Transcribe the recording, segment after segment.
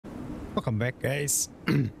Welcome back, guys,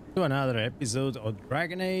 to another episode of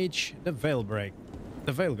Dragon Age, the Veilguard.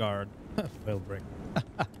 Veilbreak.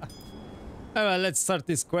 Well, let's start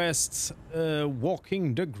this quest,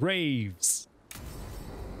 walking the graves.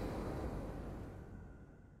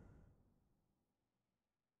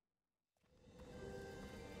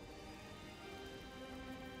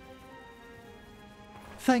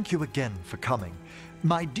 Thank you again for coming.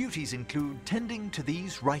 My duties include tending to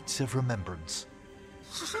these rites of remembrance.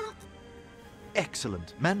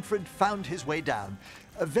 Excellent. Manfred found his way down.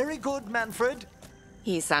 Very good, Manfred.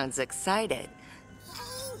 He sounds excited.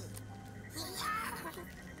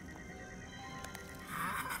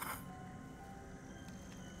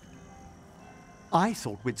 I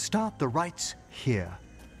thought we'd start the rites here.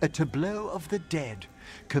 A tableau of the dead,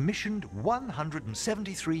 commissioned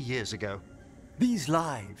 173 years ago. These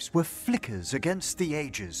lives were flickers against the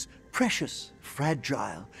ages, precious,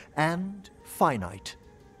 fragile, and finite.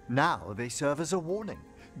 Now they serve as a warning.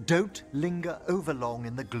 Don't linger overlong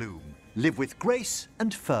in the gloom. Live with grace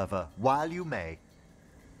and fervor while you may.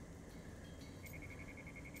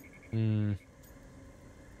 No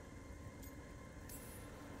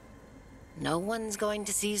one's going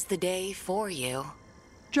to seize the day for you.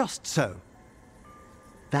 Just so.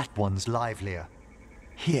 That one's livelier.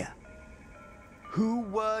 Here. Who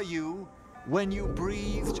were you when you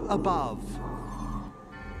breathed above?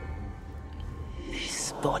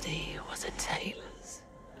 This body was a tailor's,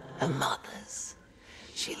 a mother's.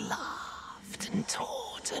 She laughed and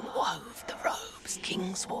taught and wove the robes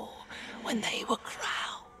kings wore when they were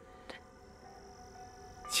crowned.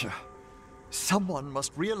 Tja. Someone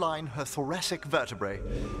must realign her thoracic vertebrae.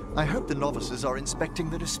 I hope the novices are inspecting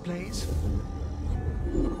the displays.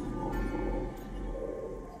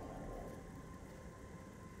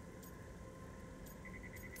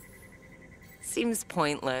 Seems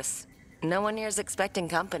pointless. No one here's expecting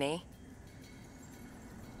company.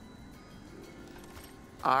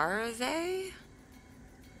 Are they?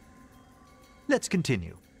 Let's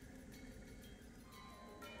continue.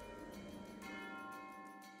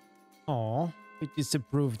 Oh, it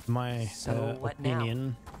disapproved my So what now?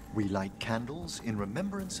 opinion. We light candles in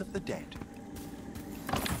remembrance of the dead.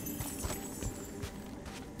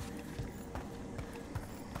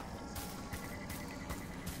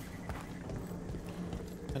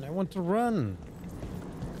 And I want to run.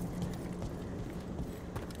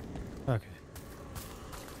 Okay.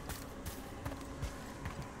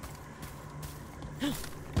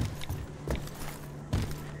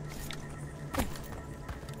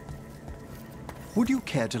 Would you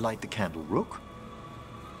care to light the candle, Rook?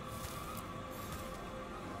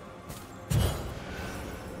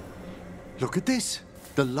 Look at this.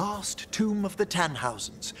 The last tomb of the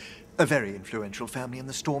Tannhausens. A very influential family in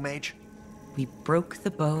the Storm Age. We broke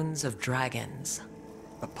the bones of dragons.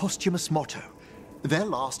 A posthumous motto. Their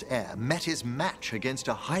last heir met his match against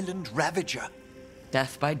a Highland Ravager.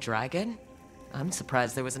 Death by dragon? I'm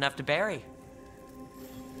surprised there was enough to bury.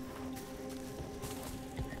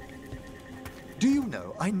 Do you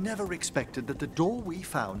know, I never expected that the door we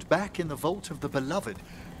found back in the Vault of the Beloved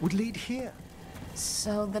would lead here.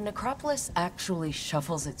 So the necropolis actually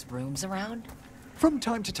shuffles its rooms around? From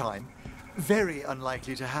time to time. Very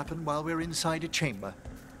unlikely to happen while we're inside a chamber.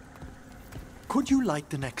 Could you light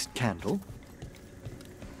the next candle?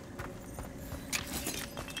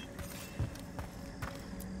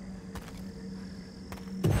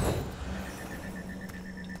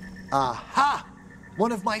 Aha!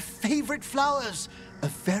 One of my favorite flowers! A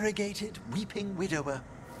variegated weeping widower.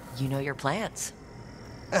 You know your plants.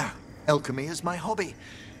 Alchemy is my hobby.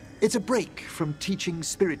 It's a break from teaching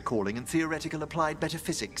spirit calling and theoretical applied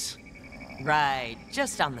metaphysics. Right,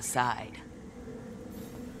 just on the side.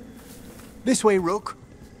 This way, Rook.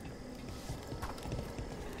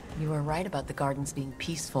 You were right about the gardens being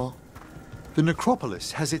peaceful. The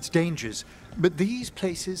necropolis has its dangers, but these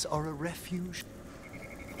places are a refuge.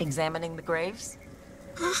 Examining the graves?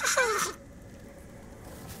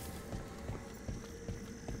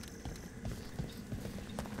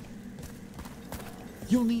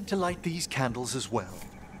 You'll need to light these candles as well.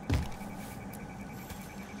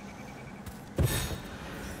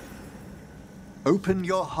 Open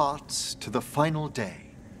your hearts to the final day,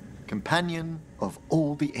 companion of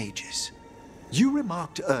all the ages. You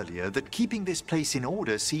remarked earlier that keeping this place in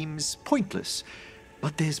order seems pointless,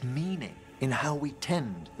 but there's meaning in how we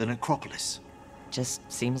tend the necropolis. Just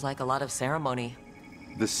seems like a lot of ceremony.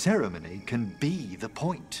 The ceremony can be the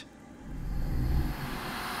point.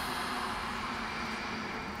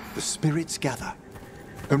 The spirits gather.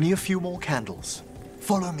 Only a few more candles.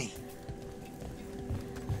 Follow me.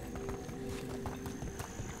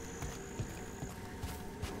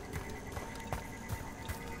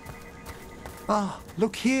 Ah,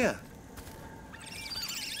 look here!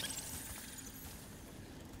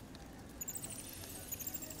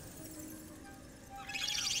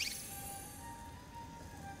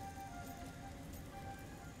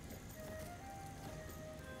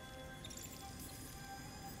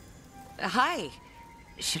 Hi.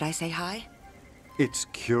 Should I say hi? It's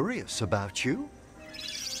curious about you.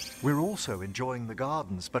 We're also enjoying the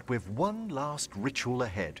gardens, but we've one last ritual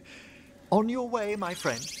ahead. On your way, my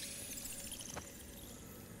friend.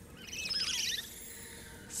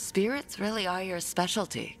 Spirits really are your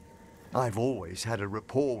specialty. I've always had a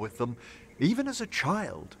rapport with them. Even as a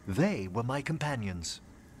child, they were my companions.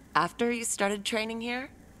 After you started training here?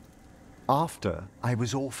 After I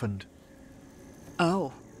was orphaned.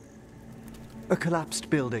 Oh. A collapsed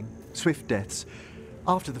building, swift deaths.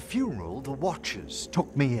 After the funeral, the Watchers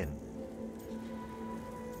took me in.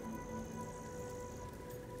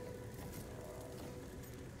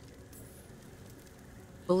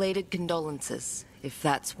 Belated condolences, if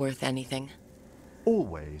that's worth anything.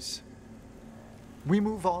 Always. We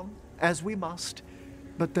move on, as we must,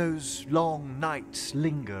 but those long nights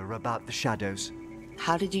linger about the shadows.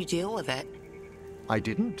 How did you deal with it? I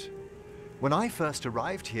didn't. When I first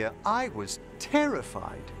arrived here, I was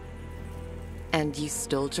terrified. And you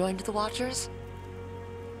still joined the Watchers?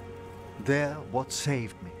 They're what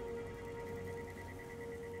saved me.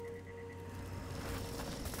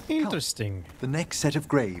 Interesting. The next set of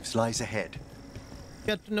graves lies ahead.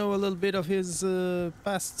 Get to know a little bit of his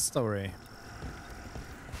past story.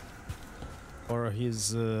 Or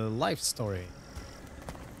his life story.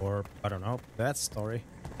 Or, I don't know, that story.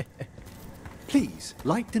 Please,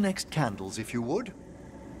 light the next candles if you would.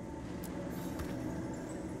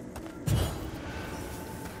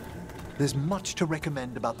 There's much to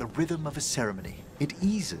recommend about the rhythm of a ceremony. It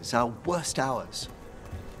eases our worst hours.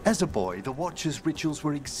 As a boy, the Watcher's rituals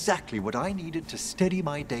were exactly what I needed to steady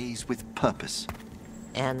my days with purpose.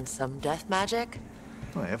 And some death magic?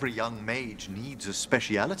 Well, every young mage needs a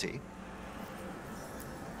speciality.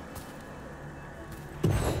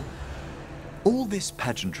 All this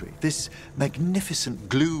pageantry, this magnificent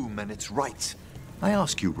gloom and its rites. I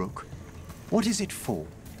ask you, Rook, what is it for?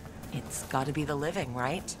 It's gotta be the living,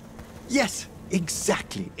 right? Yes,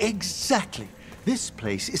 exactly, exactly. This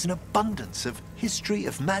place is an abundance of history,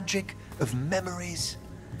 of magic, of memories.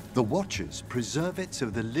 The Watchers preserve it so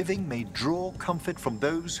the living may draw comfort from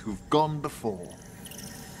those who've gone before.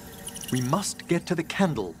 We must get to the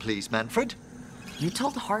candle, please, Manfred. You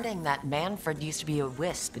told Harding that Manfred used to be a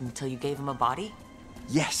wisp until you gave him a body?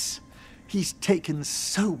 Yes, he's taken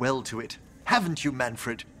so well to it. Haven't you,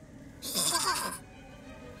 Manfred?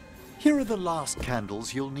 Here are the last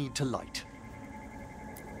candles you'll need to light.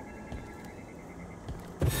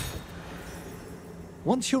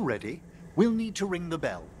 Once you're ready, we'll need to ring the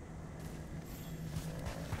bell.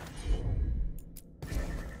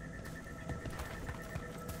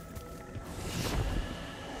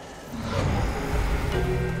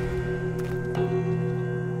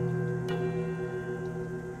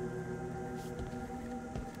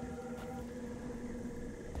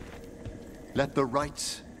 Let the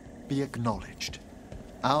rites be acknowledged.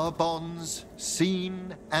 Our bonds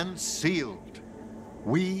seen and sealed.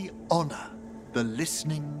 We honor the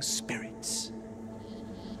listening spirits.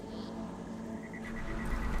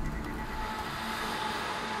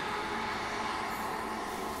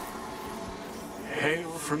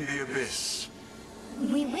 Hail from the abyss.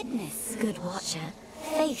 We witness, good Watcher,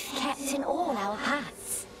 faith kept in all our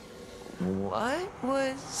paths. What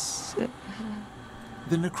was...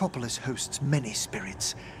 The necropolis hosts many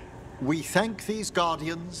spirits. We thank these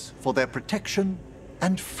guardians for their protection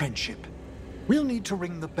and friendship. We'll need to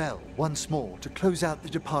ring the bell once more to close out the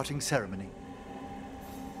departing ceremony.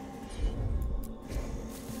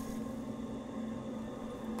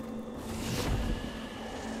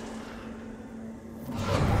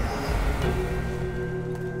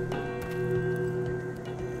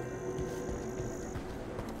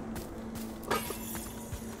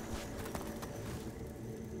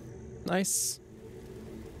 Nice.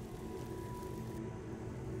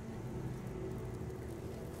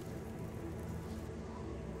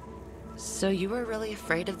 So you were really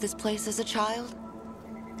afraid of this place as a child?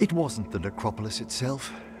 It wasn't the necropolis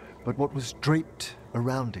itself, but what was draped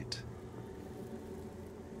around it.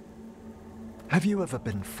 Have you ever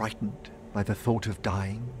been frightened by the thought of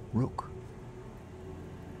dying, Rook?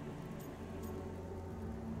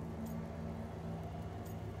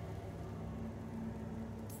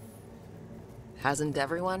 Hasn't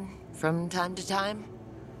everyone, from time to time?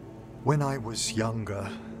 When I was younger,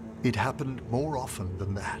 it happened more often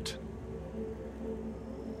than that.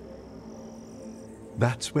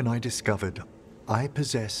 That's when I discovered I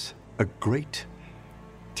possess a great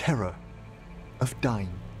terror of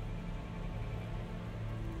dying.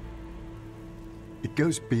 It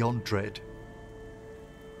goes beyond dread.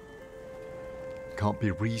 Can't be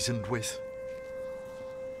reasoned with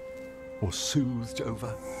or soothed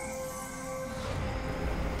over.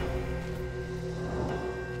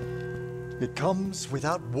 It comes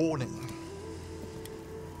without warning.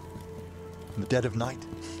 In the dead of night,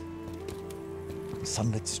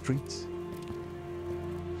 sunlit streets,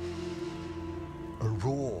 a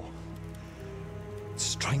raw,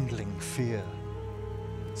 strangling fear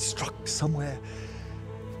struck somewhere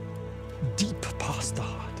deep past the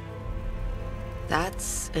heart.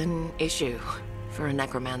 That's an issue for a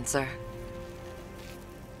necromancer.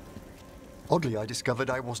 Oddly, I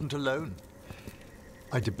discovered I wasn't alone.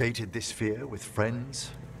 I debated this fear with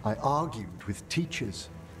friends. I argued with teachers.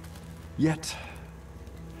 Yet,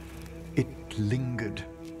 it lingered.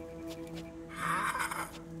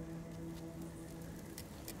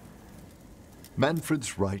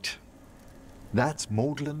 Manfred's right. That's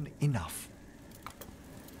maudlin enough.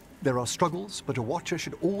 There are struggles, but a watcher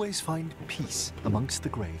should always find peace amongst the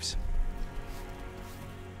graves.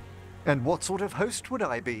 And what sort of host would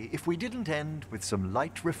I be if we didn't end with some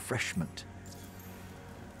light refreshment?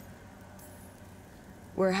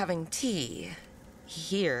 We're having tea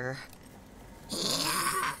here.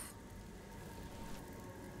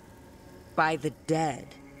 By the dead.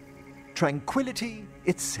 Tranquility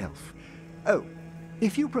itself. Oh,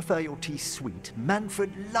 if you prefer your tea sweet,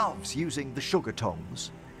 Manfred loves using the sugar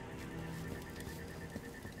tongs.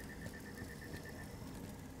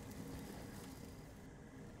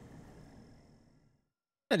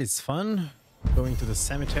 That is fun. Going to the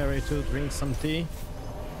cemetery to drink some tea.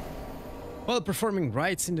 While performing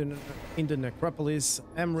rites in the necropolis,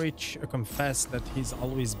 Emmerich confessed that he's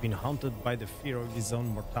always been haunted by the fear of his own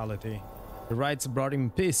mortality. The rites brought him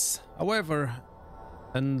peace, however,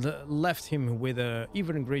 and left him with an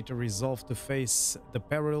even greater resolve to face the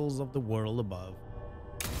perils of the world above.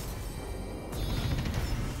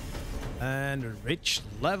 And reached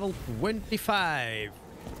level 25.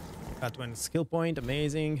 Got one skill point,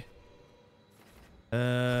 amazing.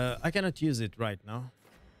 I cannot use it right now.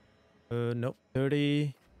 Nope,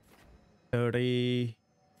 30.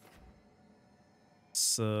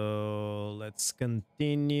 So let's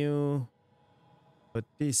continue. But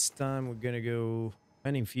this time we're gonna go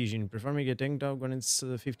an infusion. Performing a tank dog when it's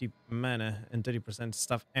 50 mana and 30%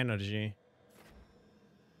 staff energy.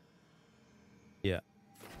 Yeah.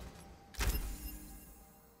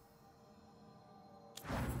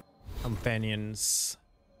 Companions.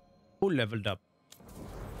 Who leveled up?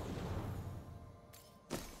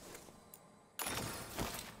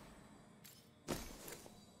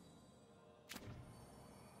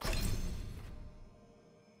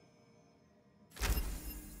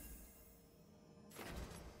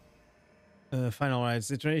 Finalize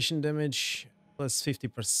detonation damage plus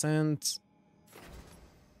 50%.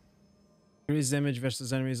 Increase damage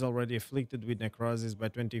versus enemies already afflicted with necrosis by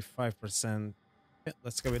 25%. Yeah,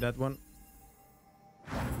 let's go with that one.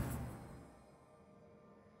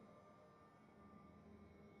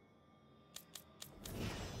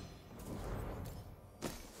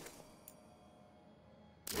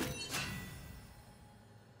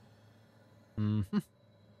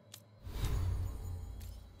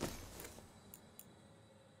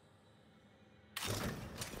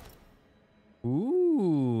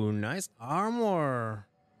 Ooh, nice armor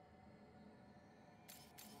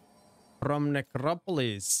from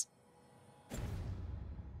Necropolis.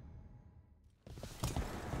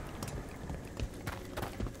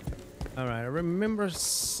 All right, I remember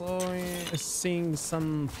seeing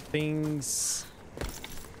some things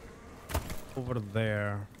over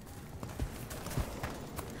there.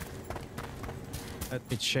 Let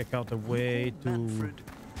me check out a way to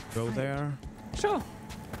go there. Sure.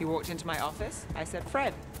 He walked into my office. I said,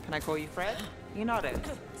 Fred, can I call you Fred? He nodded.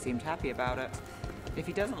 Seemed happy about it. If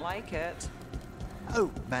he doesn't like it... Oh,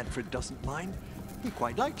 Manfred doesn't mind. He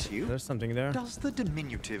quite likes you. There's something there. Does the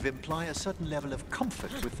diminutive imply a certain level of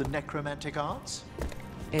comfort with the necromantic arts?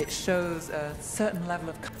 It shows a certain level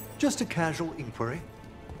of... Just a casual inquiry.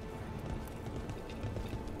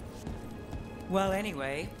 Well,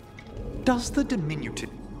 anyway... Does the diminutive...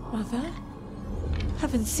 Mother?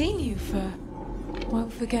 Haven't seen you for...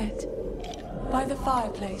 Won't forget. By the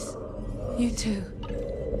fireplace. You too.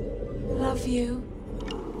 Love you.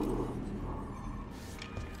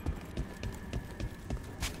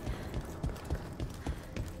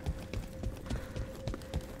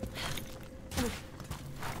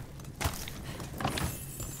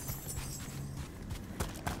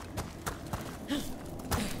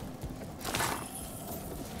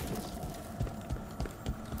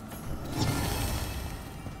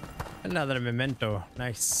 Another memento.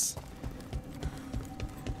 Nice.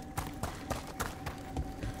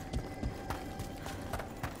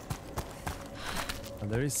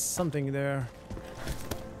 There is something there.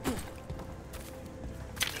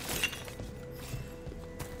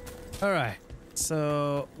 All right.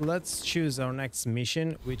 So let's choose our next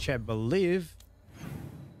mission, which I believe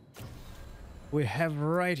we have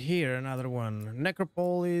right here. Another one.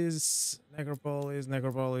 Necropolis.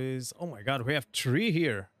 Oh my god, we have 3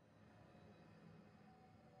 here.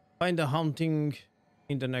 Find a haunting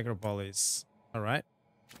in the necropolis. All right.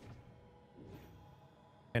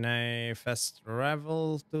 Can I fast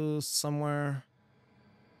travel to somewhere?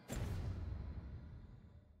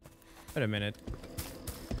 Wait a minute.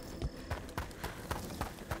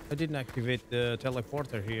 I didn't activate the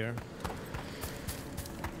teleporter here.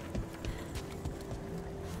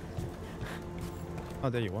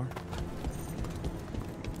 Oh, there you are.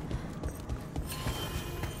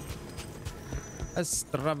 As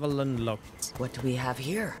travel unlocked. What do we have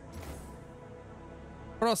here?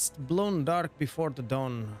 Frost blown dark before the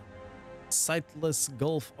dawn. Sightless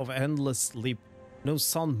gulf of endless sleep. No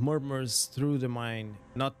sound murmurs through the mind.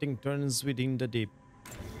 Nothing turns within the deep.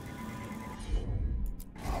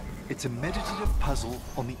 It's a meditative puzzle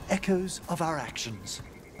on the echoes of our actions.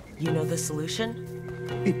 You know the solution?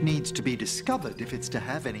 It needs to be discovered if it's to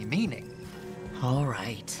have any meaning. All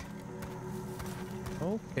right.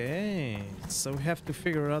 Okay, so we have to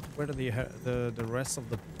figure out where the rest of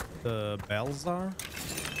the bells are.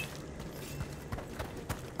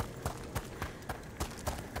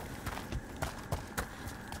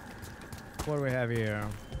 What do we have here?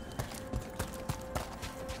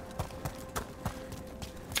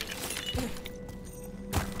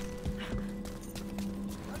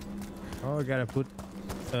 Oh, I gotta put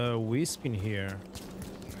a wisp in here.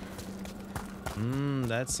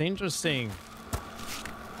 That's interesting.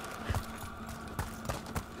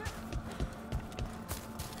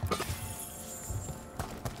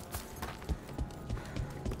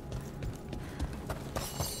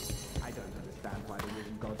 I don't understand why the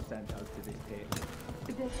living god sent us to this pit.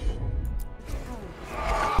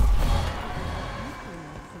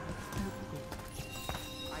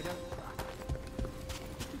 I don't.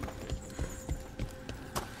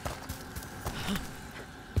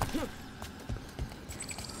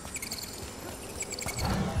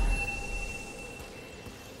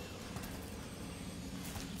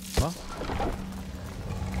 What?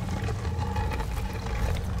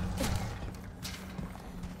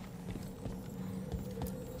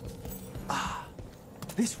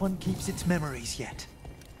 This one keeps its memories yet.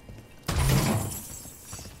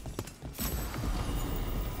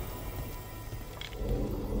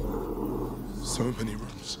 So many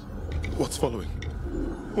rooms. What's following?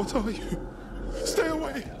 What are you? Stay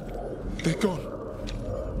away! They're gone.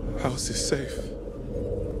 House is safe.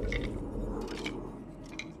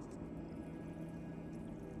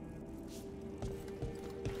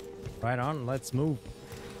 Right on, let's move.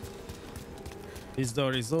 This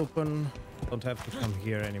door is open. Don't have to come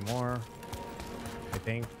here anymore, I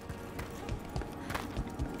think.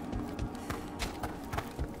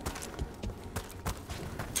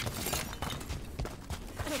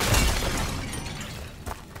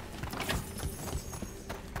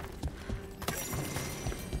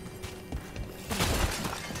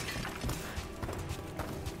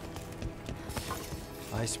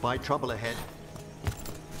 I spy trouble ahead.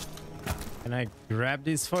 Can I grab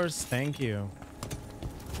this first? Thank you.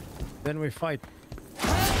 Then we fight.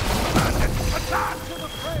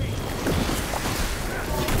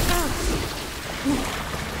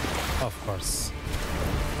 Of course.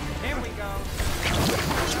 Here we go.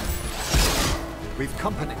 We've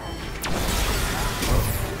company.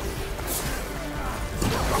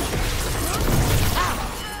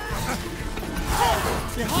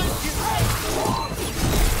 Behind you!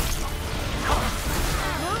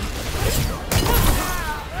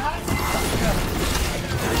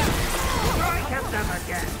 Them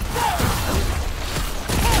again.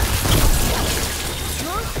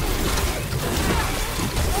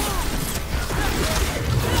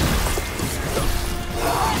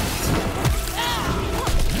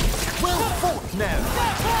 Well fought now.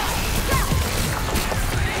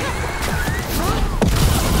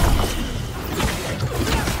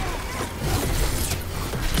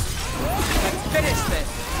 Let's finish this.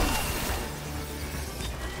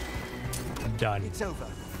 Done. It's over.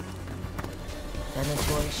 And the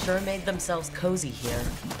boys sure made themselves cozy here.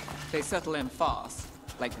 They settle in fast,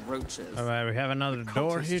 like roaches. All right, we have another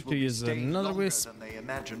door here to use another wisp. Than they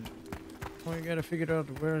imagined. We gotta figure out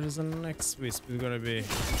where is the next wisp is gonna be.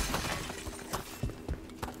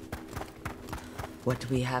 What do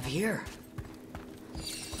we have here?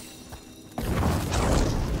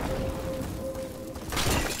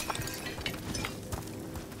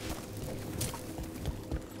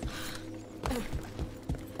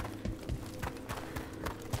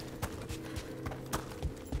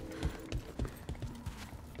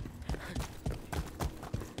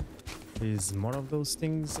 Is more of those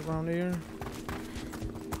things around here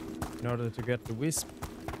in order to get the wisp.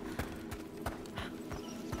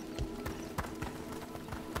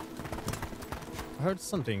 I heard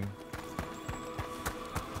something.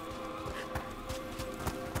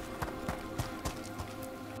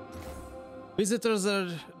 Visitors are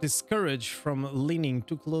discouraged from leaning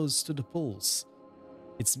too close to the pools.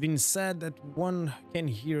 It's been said that one can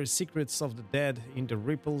hear secrets of the dead in the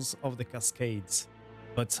ripples of the cascades.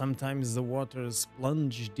 But sometimes the waters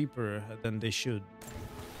plunge deeper than they should.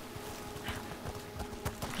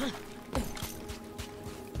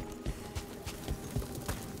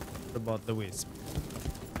 What about the wisp?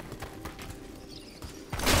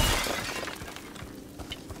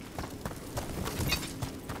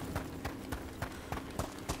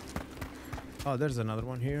 Oh, there's another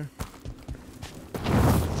one here.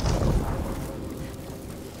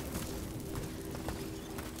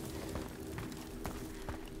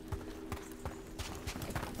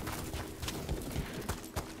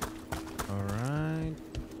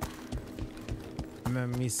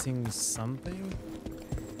 Missing something?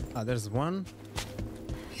 Ah, there's one.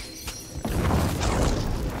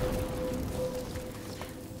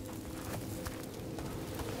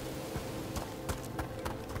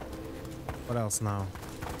 What else now?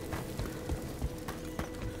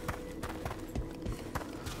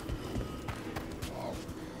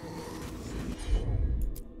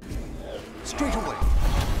 Straight away.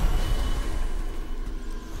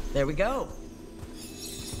 There we go.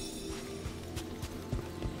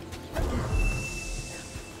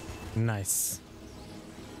 Nice.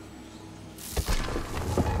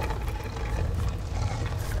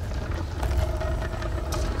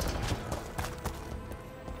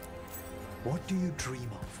 What do you dream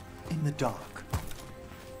of in the dark?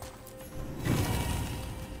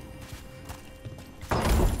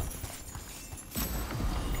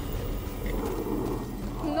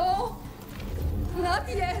 No! Not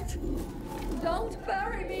yet! Don't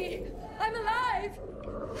bury me! I'm alive!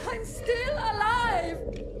 I'm still alive!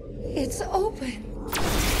 It's open.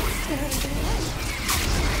 There's light.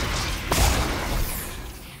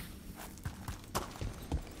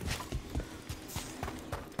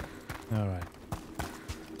 All right.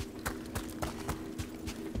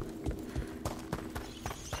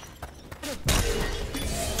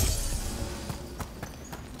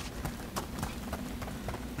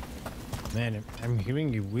 Man, I'm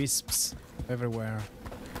hearing wisps everywhere.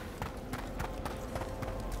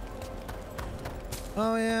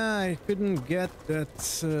 Oh yeah, I couldn't get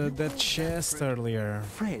that chest earlier.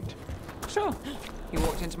 Fred. Sure. You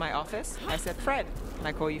walked into my office. I said, Fred. Can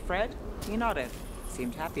I call you Fred? He nodded.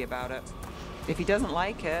 Seemed happy about it. If he doesn't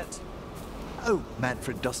like it... Oh,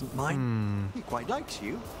 Manfred doesn't mind. He quite likes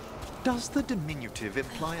you. Does the diminutive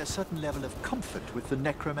imply a certain level of comfort with the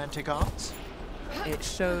necromantic arts? It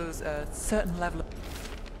shows a certain level of...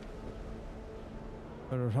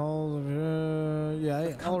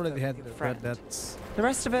 Yeah, I already had read that. The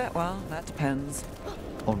rest of it, well, that depends.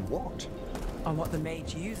 On what? On what the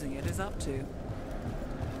mage using it is up to.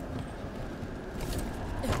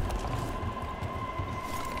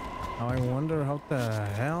 Now I wonder how the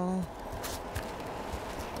hell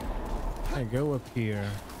I go up here.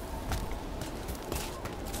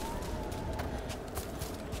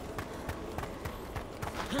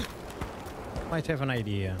 Might have an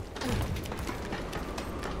idea.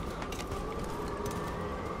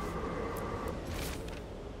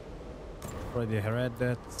 Already read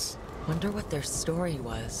that. Wonder what their story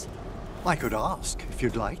was. I could ask, if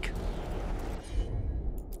you'd like.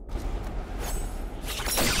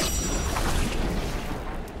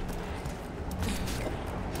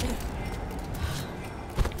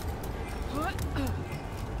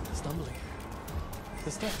 Stumbling.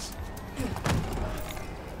 The steps.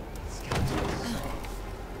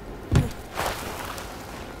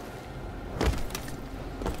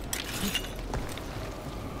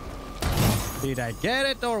 Did I get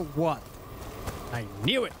it or what? I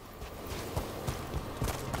knew it.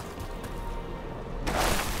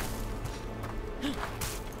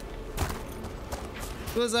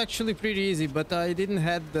 It was actually pretty easy, but I didn't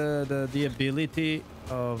have the ability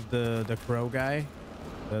of the crow guy,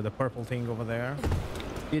 the purple thing over there.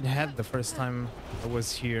 It had the first time I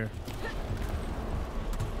was here.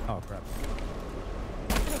 Oh crap.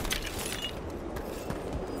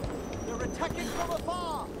 There They're attacking from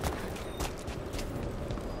afar!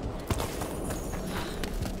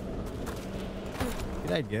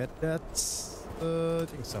 Did I get that? I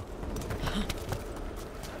think so.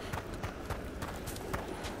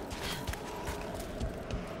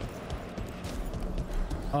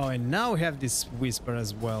 Oh, and now we have this whisper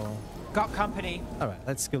as well. Got company. Alright,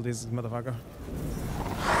 let's kill this motherfucker.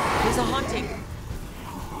 There's a haunting.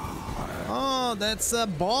 Oh, that's a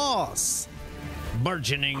boss.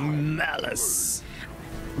 Burgeoning malice.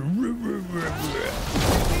 In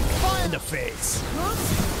the face.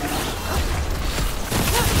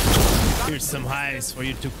 Here's some highs for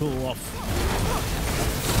you to cool off.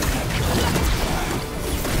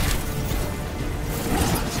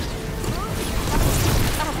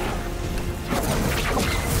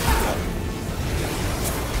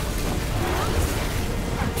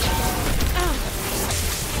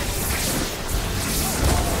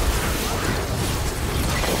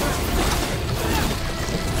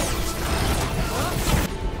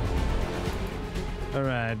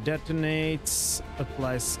 Alright, detonates,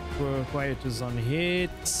 applies quietus on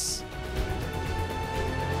hits.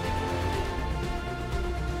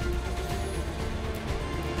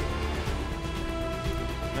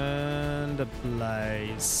 And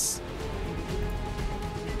applies.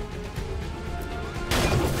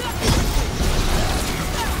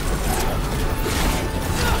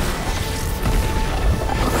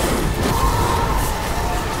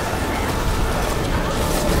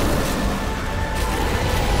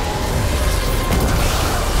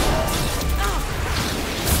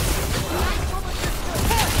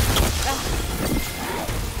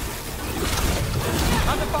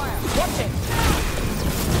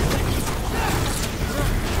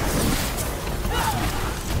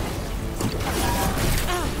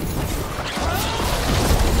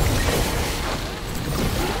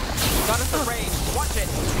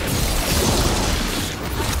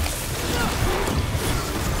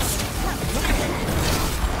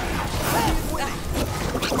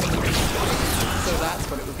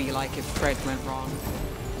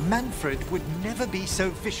 Manfred would never be so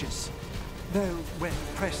vicious. Though, when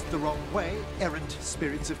pressed the wrong way, errant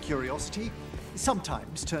spirits of curiosity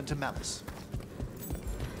sometimes turn to malice.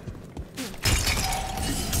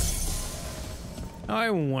 I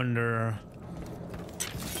wonder.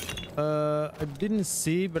 I didn't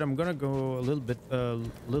see, but I'm gonna go a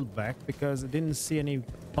little back because I didn't see any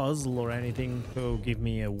puzzle or anything to give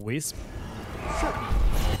me a wisp.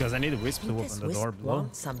 Because I need a wisp to open the door below.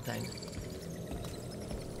 Something.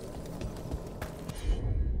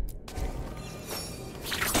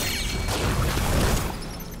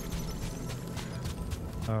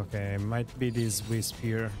 Okay, might be this wisp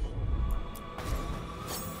here.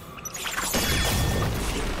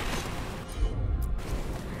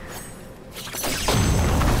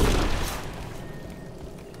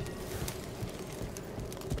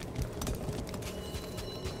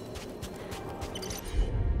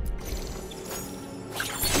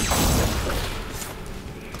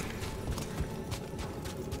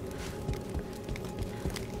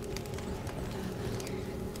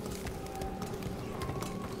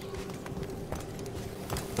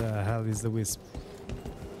 The hell is the wisp?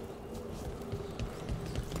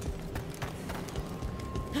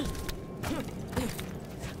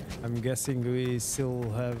 I'm guessing we still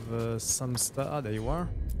have some stuff. Ah, there you are.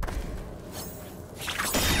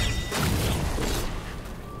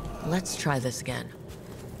 Let's try this again.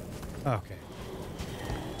 Okay.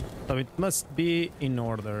 So it must be in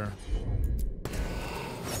order.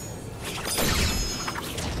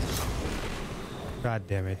 God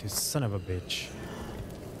damn it, you son of a bitch.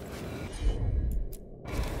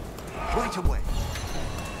 Right away.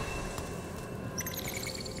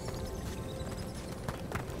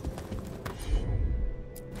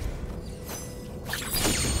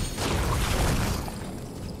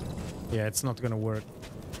 Yeah, it's not gonna work.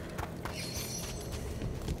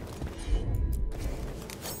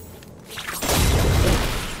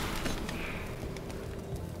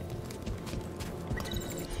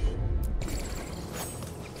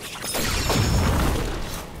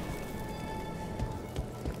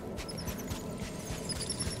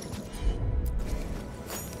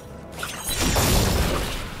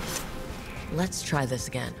 Let's try this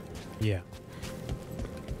again. Yeah.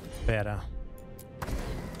 Better.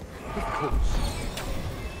 Of course.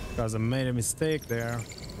 Because I made a mistake there.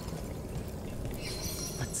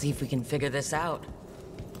 Let's see if we can figure this out.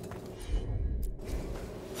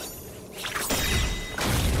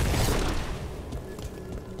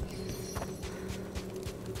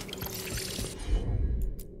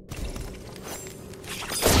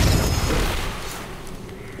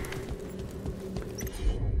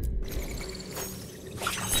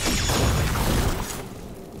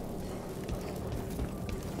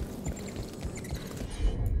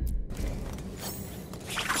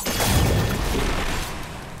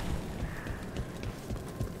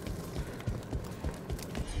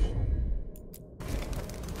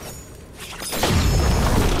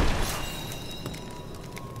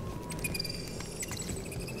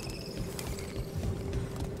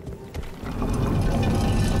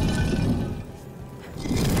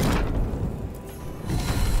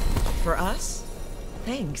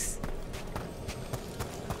 Thanks.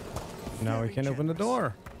 Now we can open the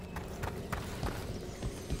door.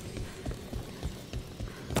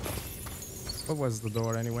 What was the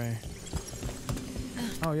door anyway?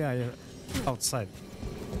 Oh yeah, you're outside.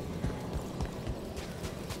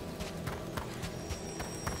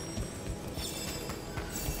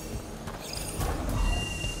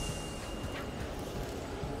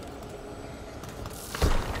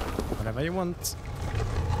 Whatever you want.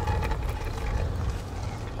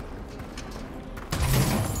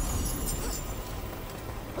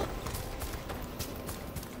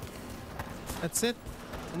 That's it?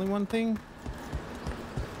 Only one thing?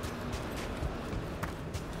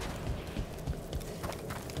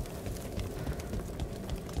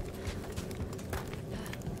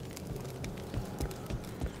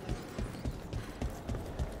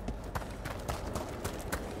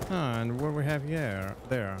 And what we have here?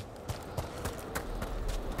 There.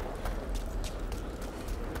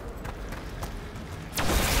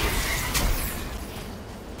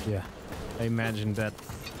 Yeah, I imagined that.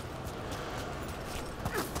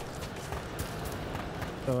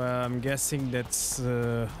 So I'm guessing that's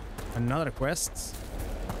another quest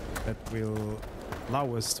that will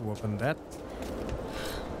allow us to open that.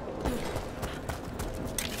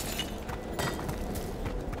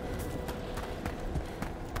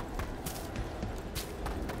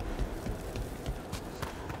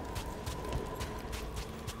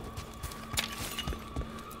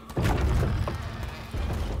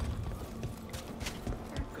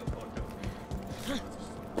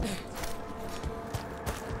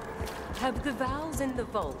 Have the vows in the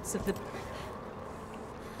vaults of the...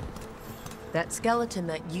 That skeleton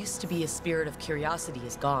that used to be a spirit of curiosity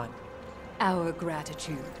is gone. Our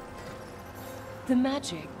gratitude. The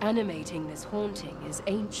magic animating this haunting is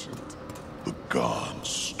ancient. The gods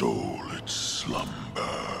stole its slumber.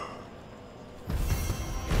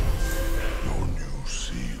 Your new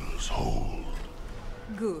seals hold.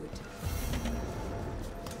 Good.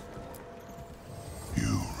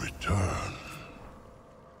 You return.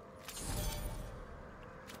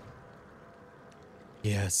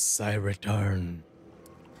 Yes, I return.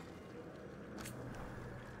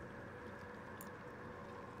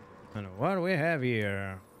 And what do we have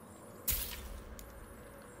here?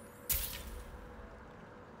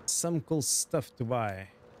 Some cool stuff to buy.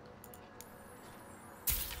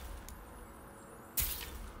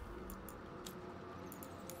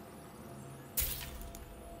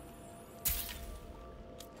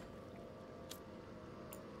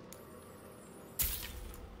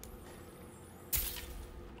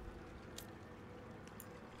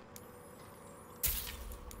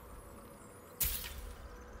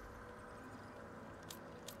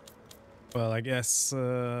 Well, I guess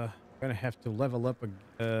gonna have to level up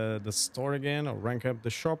the store again or rank up the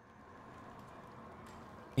shop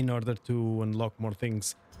in order to unlock more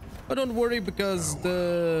things. But don't worry, because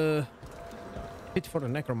the fit for the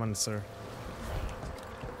necromancer.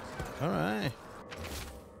 All right.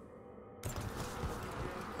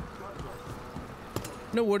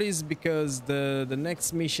 No worries, because the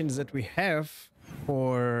next missions that we have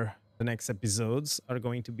for the next episodes are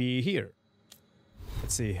going to be here.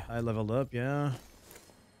 Let's see, I leveled up, yeah.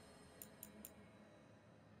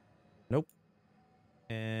 Nope.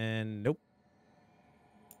 And nope.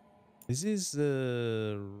 This is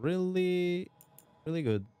really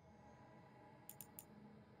good.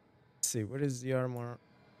 Let's see, what is the armor?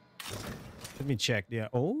 Let me check. Yeah.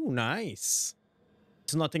 Oh, nice.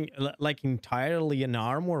 It's nothing like entirely an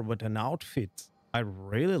armor, but an outfit. I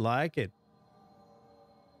really like it.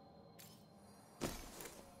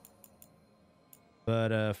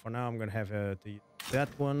 But for now, I'm gonna have to use that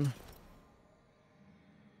one.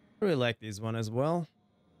 I really like this one as well,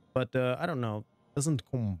 but I don't know, doesn't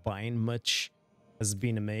combine much as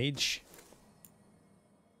being a mage.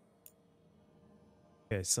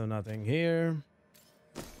 Okay, so nothing here.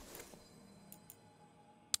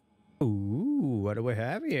 Ooh, what do we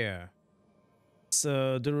have here?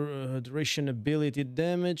 So duration, ability,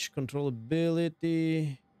 damage, control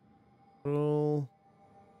ability, control.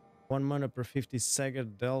 1 mana per 50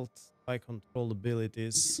 second dealt by control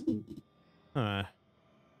abilities.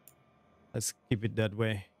 Let's keep it that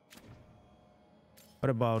way. What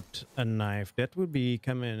about a knife? That would be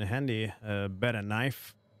coming in handy. A better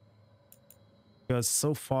knife. Because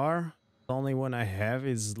so far, the only one I have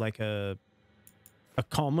is like a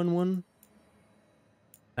common one.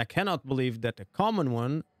 I cannot believe that a common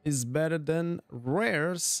one is better than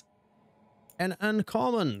rares and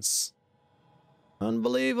uncommons.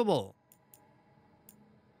 Unbelievable.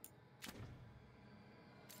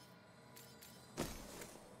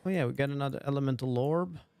 Oh yeah, we got another elemental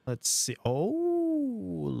orb. Let's see.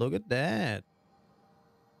 Oh, look at that.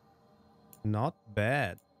 Not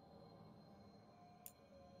bad.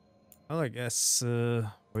 Well, I guess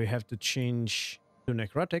we have to change to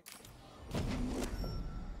necrotic.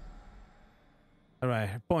 Alright,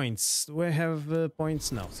 points. Do I have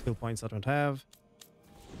points? No, skill points I don't have.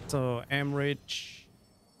 So, Amrich.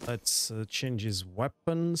 Let's change his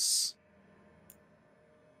weapons.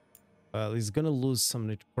 Well, he's gonna lose some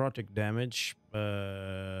necrotic damage.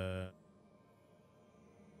 Yeah,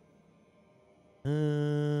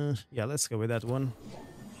 let's go with that one.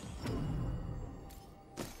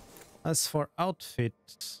 As for outfit,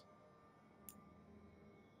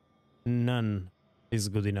 none is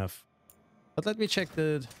good enough. But let me check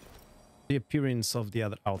the appearance of the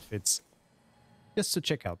other outfits. Just to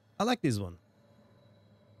check out. I like this one.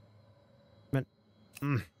 Man,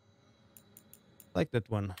 like that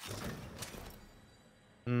one.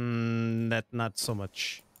 That not so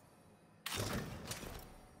much.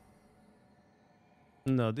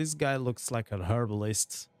 No, this guy looks like a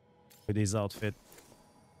herbalist with his outfit.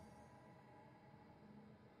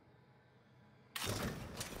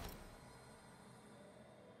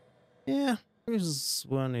 Yeah, this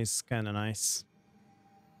one is kind of nice.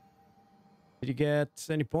 Did you get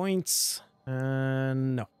any points?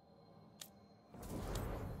 No.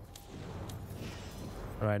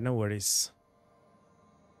 Alright, no worries.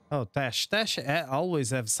 Oh, Tash. Tash always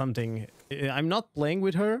have something. I'm not playing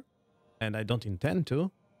with her, and I don't intend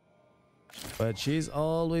to. But she's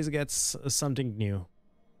always gets something new.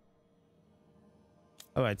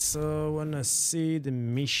 Alright, so wanna see the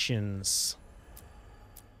missions.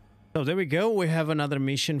 So there we go. We have another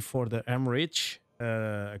mission for the Amrich,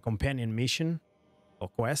 a companion mission or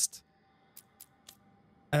quest.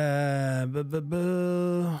 We have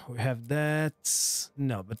that.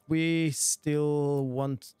 No, but we still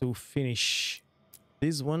want to finish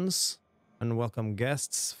these ones. Unwelcome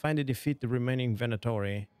guests. Find and defeat the remaining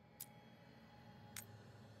Venatori.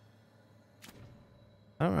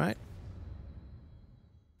 All right.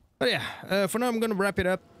 But yeah, for now I'm gonna wrap it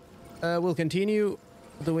up. We'll continue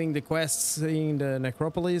doing the quests in the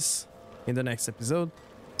necropolis in the next episode.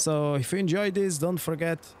 So if you enjoyed this, don't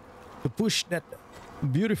forget to push that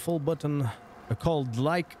beautiful button called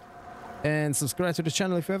like and subscribe to the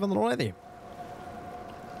channel if you haven't already.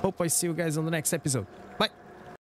 Hope I see you guys on the next episode. Bye.